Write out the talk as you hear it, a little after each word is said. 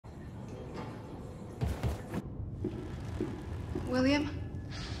William?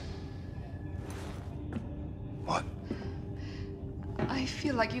 What? I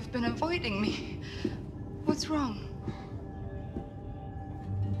feel like you've been avoiding me. What's wrong?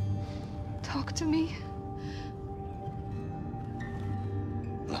 Talk to me.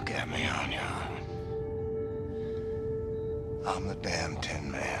 Look at me, Anya. I'm the damn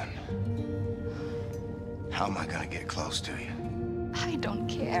Tin Man. How am I gonna get close to you? I don't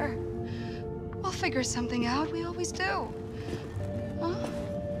care. We'll figure something out. We always do. Huh?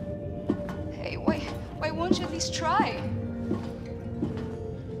 Hey, why won't you at least try?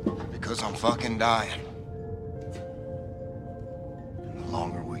 Because I'm fucking dying. The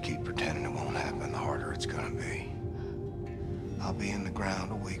longer we keep pretending it won't happen, the harder it's gonna be. I'll be in the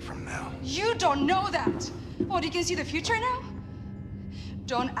ground a week from now. You don't know that! What, you can see the future now?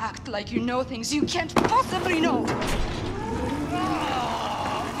 Don't act like you know things you can't possibly know!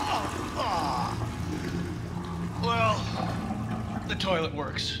 Well, the toilet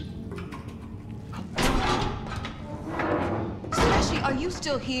works. Slashy, are you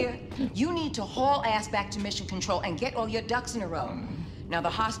still here? You need to haul ass back to Mission Control and get all your ducks in a row. Now, the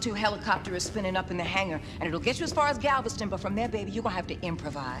Haas-2 helicopter is spinning up in the hangar, and it'll get you as far as Galveston, but from there, baby, you're gonna have to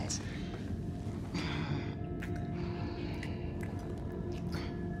improvise.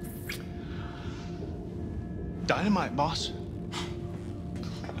 Dynamite, boss.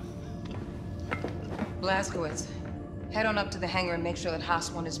 Blazkowicz, head on up to the hangar and make sure that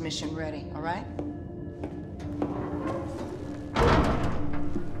Haas-1 is mission ready, all right?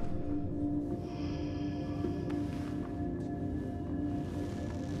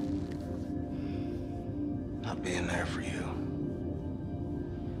 Not being there for you.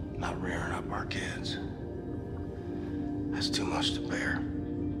 Not rearing up our kids. That's too much to bear.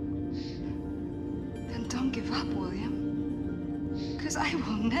 Then don't give up, William. Because I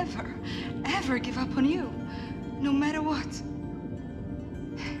will never, ever give up on you. No matter what.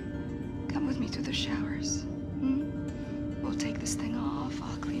 Come with me to the showers. We'll take this thing off.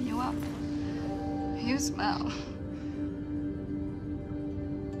 I'll clean you up. You smell.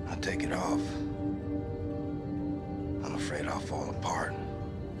 I take it off. I'm afraid I'll fall apart.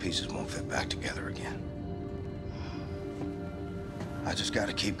 Pieces won't fit back together again. I just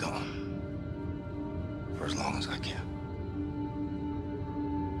gotta keep going. For as long as I can.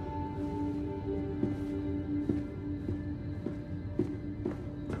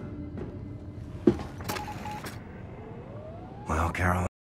 Well, Carol.